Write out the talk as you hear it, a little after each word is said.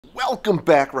Welcome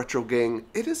back, Retro Gang.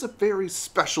 It is a very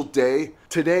special day.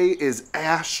 Today is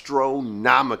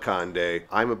ASTRONOMICON Day.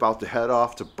 I'm about to head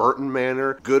off to Burton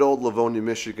Manor, good old Livonia,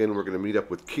 Michigan. We're going to meet up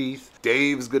with Keith.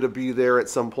 Dave's going to be there at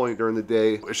some point during the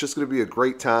day. It's just going to be a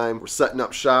great time. We're setting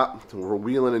up shop. We're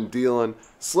wheeling and dealing,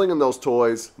 slinging those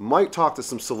toys. Might talk to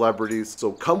some celebrities.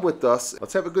 So come with us.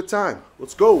 Let's have a good time.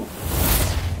 Let's go.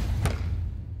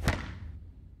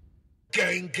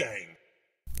 Gang, gang.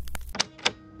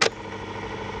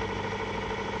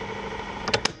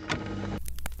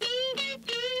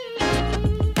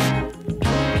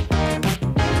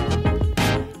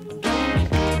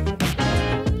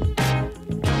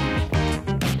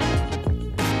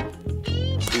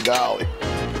 Dolly.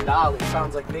 Dolly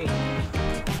sounds like me.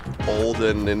 Old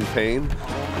and in pain.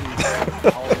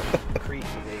 Old and creepy,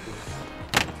 baby.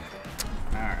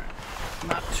 Alright.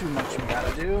 Not too much we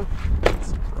gotta do.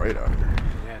 It's bright out here.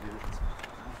 Yeah,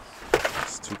 dude.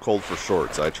 It's too cold for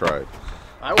shorts. I tried.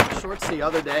 I wore shorts the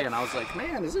other day and I was like,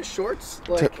 man, is this shorts?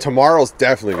 Like, Tomorrow's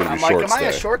definitely going to be I'm like, shorts am I day.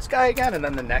 a shorts guy again? And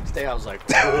then the next day I was like,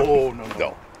 oh, no.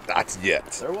 No, not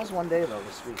yet. There was one day though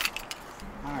this week.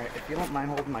 Alright, if you don't mind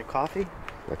holding my coffee.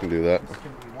 I can do that. It's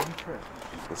going to be one trip.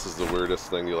 This is the weirdest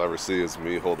thing you'll ever see is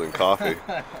me holding coffee.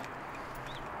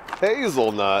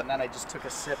 Hazelnut. And then I just took a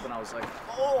sip and I was like,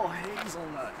 oh,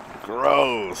 hazelnut.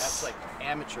 Gross. That's like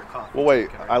amateur coffee. Well,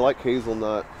 wait. Right? I like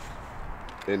hazelnut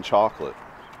in chocolate.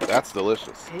 That's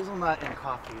delicious. Hazelnut and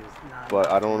coffee is not.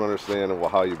 But I don't understand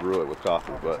how you brew it with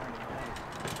coffee. But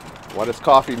why does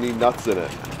coffee need nuts in it?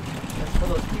 It's for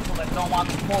those people that don't want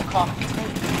the full coffee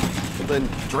taste. Well, then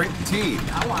drink tea.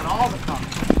 I want all the coffee.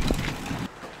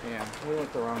 Yeah, we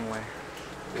went the wrong way.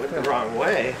 Went the wrong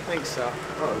way? I think so.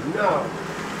 Oh no.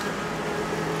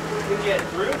 You can get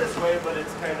through this way, but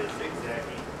it's kind of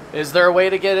zigzaggy. Is there a way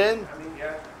to get in? I mean,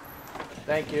 yeah.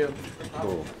 Thank you.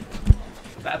 Cool.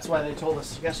 That's why they told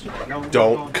us yesterday. No,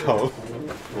 Don't go.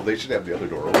 Well, they should have the other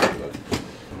door open then.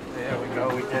 There we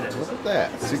go, we did it. Look at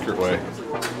that. Secret way.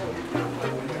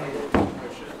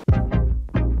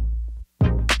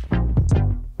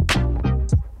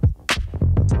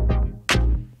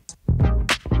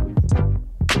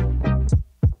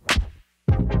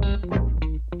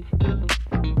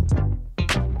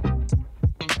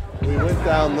 We went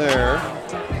down there.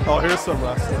 Oh, here's some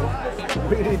wrestling.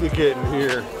 We need to get in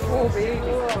here. Oh, baby.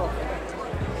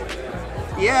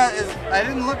 Yeah, I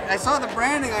didn't look. I saw the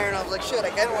branding iron. I was like, shit. I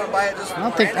kind of want to buy it just. I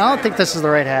don't think this is the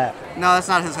right hat. No, that's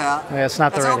not his hat. Yeah, it's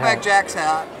not the that's right Outback hat. Jack's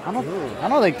hat. I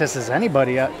don't think this is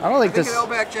anybody. I don't think I think this. it's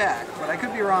Outback Jack, but I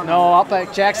could be wrong. No,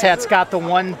 Outback Jack's hat's got the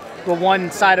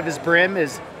one side of his brim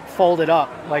is folded up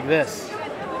like this.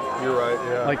 You're right,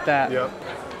 yeah. Like that. Yep.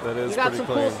 That is You got pretty some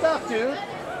clean. cool stuff, dude.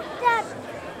 Dad.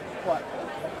 What?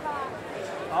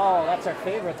 Oh, that's our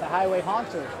favorite, the Highway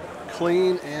Haunter.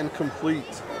 Clean and complete.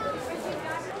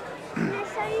 Can I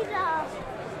show you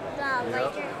the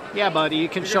Ranger? Yeah, buddy, you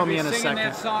can show me in a singing second.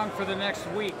 that song for the next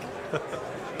week.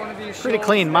 One of these Pretty shows,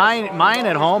 clean. Mine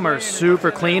at home are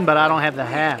super clean, but I don't have the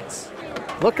hats.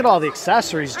 Look at all the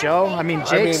accessories, Joe. I mean,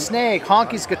 Jake's snake,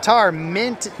 Honky's guitar,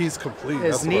 mint. He's complete.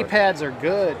 His That's knee what I- pads are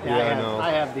good. Yeah, I know. I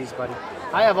have these, buddy.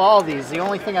 I have all these. The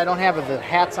only thing I don't have are the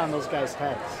hats on those guys'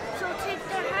 heads. So take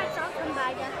their hats off and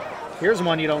buy them. Here's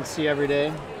one you don't see every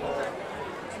day.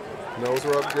 Nose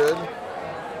rub good.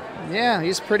 Yeah,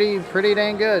 he's pretty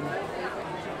dang good.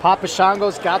 Papa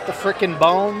Shango's got the frickin'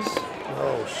 bones.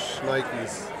 Oh,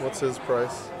 shnikes. What's his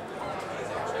price?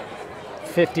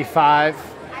 55.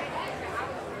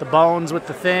 The bones with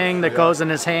the thing that goes in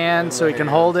his hand so he can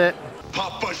hold it.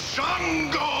 Papa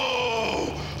Shango!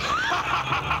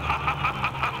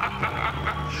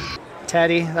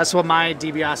 Teddy, that's what my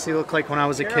DiBiase looked like when I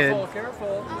was a kid.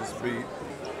 Careful. Beat.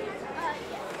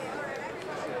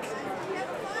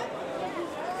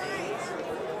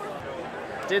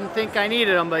 Didn't think I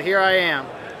needed them, but here I am.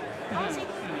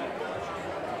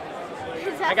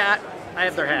 I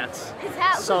have their hats. His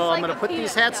hat So looks I'm like gonna a put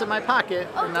these peanut hats in my pocket,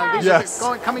 and Dad. these Yes.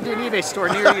 are coming to an eBay store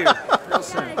near you real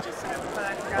soon.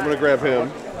 I'm gonna grab him.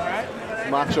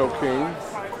 Macho King.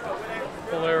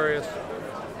 Hilarious.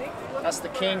 That's the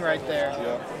king right there.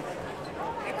 Yeah.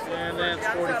 And that's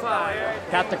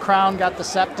 45. Got the crown, got the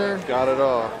scepter. Got it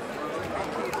all.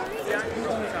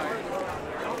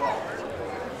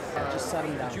 Just set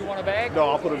him Do down. you want a bag? No,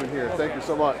 I'll put him in here. Thank you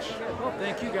so much. Well,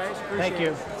 thank you guys. Appreciate Thank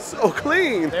you. So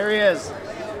clean. There he is.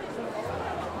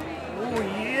 Oh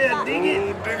yeah, dig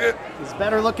it. Dig it. He's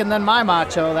better looking than my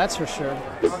macho, that's for sure.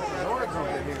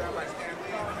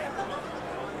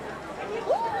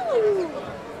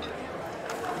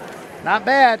 Not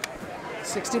bad.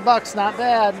 $60, not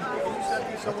bad.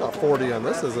 I thought 40 on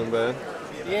this isn't bad.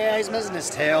 Yeah, he's missing his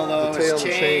tail though. The tail his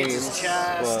and chains, his chains,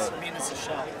 chest. but- I mean, it's a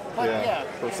shell. But Yeah, yeah,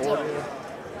 for still. 40.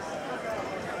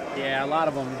 Yeah, a lot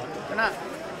of them. They're not.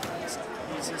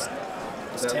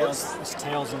 His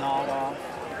tail's gnawed off.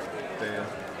 Damn.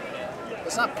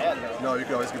 It's not bad though. No, you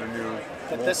can always get a new.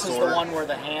 But this is the one where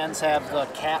the hands have the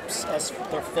caps as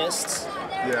their fists.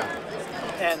 Yeah.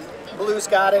 And Blue's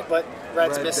got it, but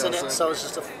Red's Red missing doesn't. it, so it's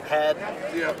just a head.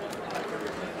 Yep.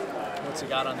 What's he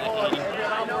got on that 80?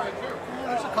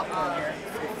 There's a couple in here.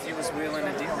 If he was wheeling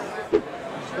a deal.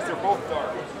 They're both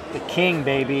dark. The King,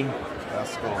 baby.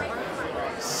 That's cool.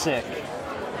 Sick.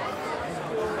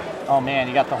 Oh man,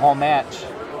 you got the whole match.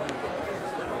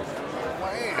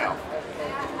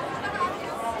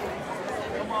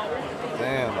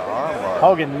 Damn, the arm lock.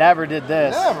 Hogan never did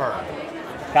this. Never.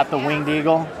 Got the winged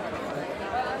eagle.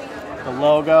 The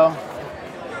logo.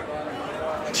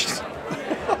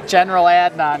 General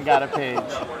Adnan got a page.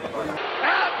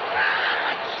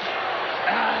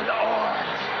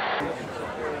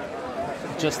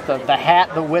 Just the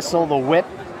hat, the whistle, the whip.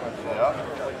 Yeah.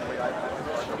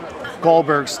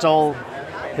 Goldberg stole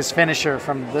his finisher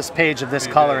from this page of this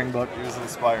coloring book. He was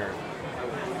inspired.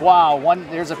 Wow,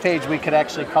 there's a page we could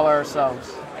actually color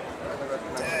ourselves.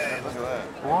 Dang, look at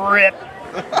that. Rip.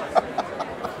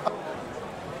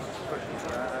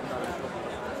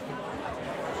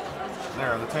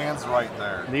 There, the tan's right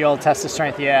there. The old test of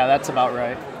strength, yeah, that's about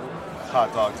right.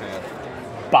 Hot dog tan.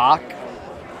 Bach.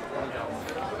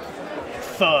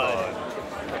 Thud.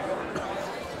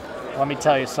 Let me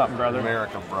tell you something, brother.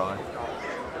 America, brother.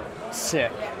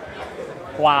 Sick.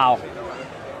 Wow.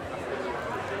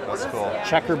 That's cool.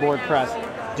 Checkerboard press.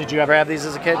 Did you ever have these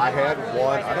as a kid? I had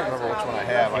one. I don't remember which one I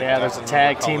have. Yeah, there's a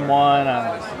tag team one.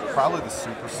 Probably the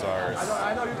Superstars.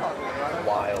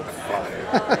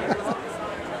 Wildfire.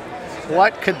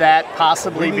 What could that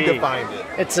possibly We need be? to find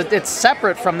it. It's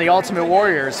separate from the Ultimate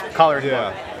Warriors colored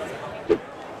Yeah. book.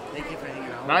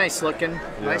 Nice looking.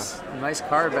 Nice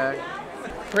card back.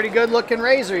 Pretty good looking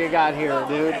razor you got here,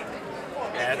 dude.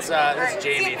 Yeah, that's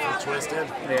Jamie from Twisted.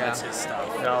 Yeah. That's his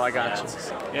stuff. No, I got you.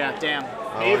 Yeah, damn.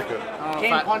 I like it.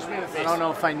 Kane punched me in the face. I don't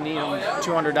know if I need them.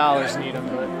 $200 need them,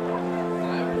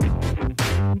 but.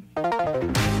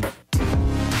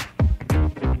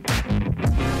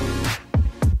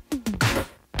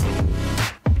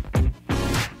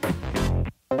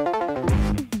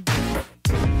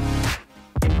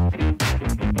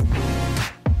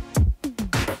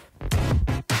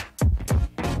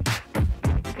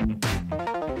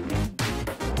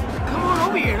 Come on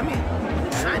over here. Let me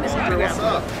sign this autograph. What's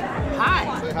up?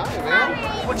 Hi. Say hi,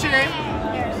 man. What's your name?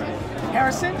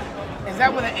 Harrison. Is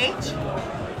that with an H?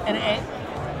 And an A?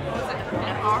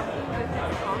 An R?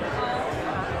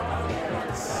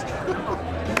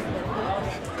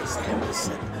 It's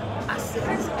Harrison. I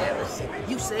said it's Harrison.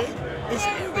 You said it's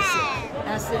Harrison.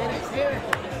 I said it's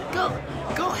Harrison.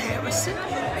 Go Harrison. Go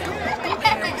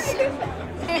Harrison.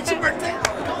 It's your birthday.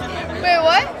 Go Harrison. Wait,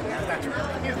 what?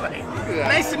 He's like,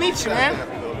 nice to meet you, man.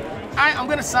 I'm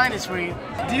gonna sign this for you.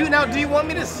 Do you want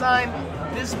me to sign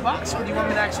this box, or do you want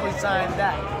me to actually sign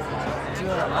that?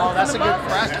 Oh, that's a good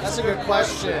question. That's a good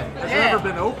question. It's never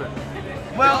been open.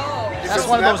 Well, That's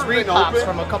one of those never been repops open.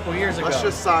 from a couple years ago. Let's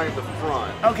just sign the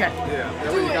front. okay. Yeah,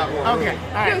 that way you got more Okay. room.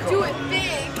 All right. Do it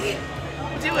big.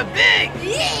 Do it big.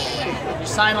 Yeah. You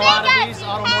sign a lot of these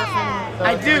automorphin.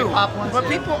 I do, Repop ones. but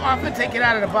people often take it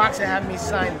out of the box and have me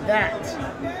sign that.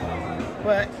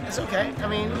 But it's okay. I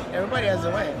mean, everybody has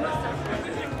a way.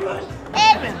 It's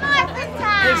Morphin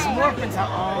time. It's Morphin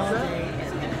time all day.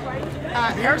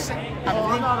 Harrison, I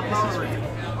believe this is for you.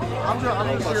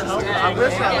 I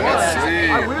wish I was.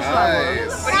 I wish I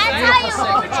was. That's how you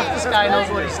hold it. This guy knows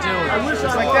what he's doing.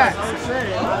 Just like that.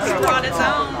 It's on its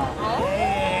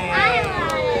own.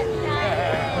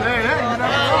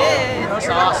 That's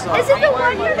awesome. Is it the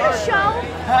one you're gonna show?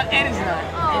 It is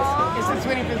not. It's the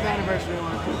 25th anniversary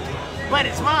one. But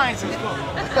it's mine, so it's cool.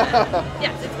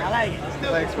 Yes. I like it. Let's do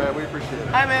it. Thanks, man. We appreciate it.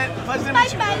 Hi, man. Pleasure to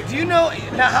meet you. Bye-bye. Do you know,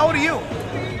 now how old are you?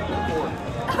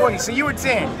 40. So you were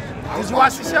 10. Did you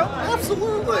watch the show?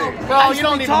 Absolutely. Bro, you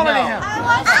don't even taller know. than him.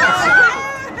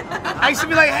 I I used to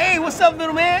be like, hey, what's up,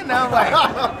 little man? Now I'm like,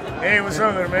 hey, what's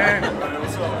up, little man?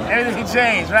 Everything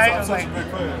changed, right? I was like,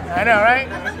 I know, right?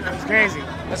 It's crazy.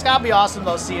 It's gotta be awesome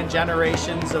though, seeing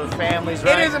generations of families,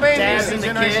 right? It is amazing to Dads see and the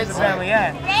generations kids. of family,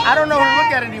 yeah. I don't know who to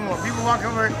look at anymore. People walk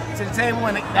over to the table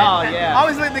and yeah.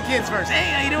 always look at the kids first. Hey,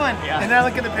 how you doing? Yeah. And then I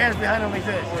look at the parents behind them like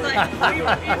this. Like, you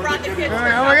brought the kids.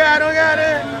 Oh my God,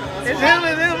 it's him,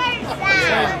 it's him.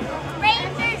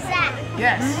 Ranger Zack.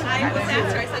 Yes. I was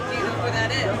after. I said, do you know who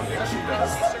that is?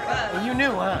 You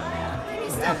knew, huh?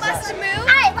 still must move.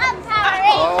 I love Power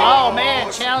Rangers. Oh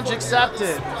man, challenge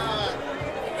accepted.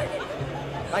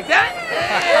 Like that?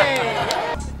 Hey!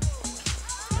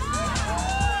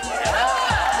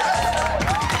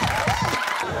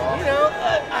 You know,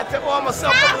 I have to warm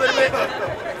myself up a little bit.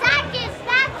 Zack is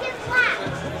back in black.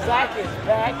 Zack is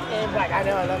back and back. I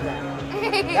know, I love that.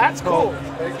 That's cool.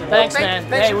 Thanks, man.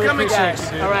 Thanks Hey, for we coming, appreciate guys.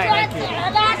 it, dude. All right. Thank you.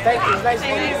 Thank you. Nice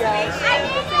meeting you guys. I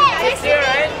did it. Take care, all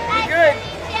right? Be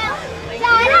good.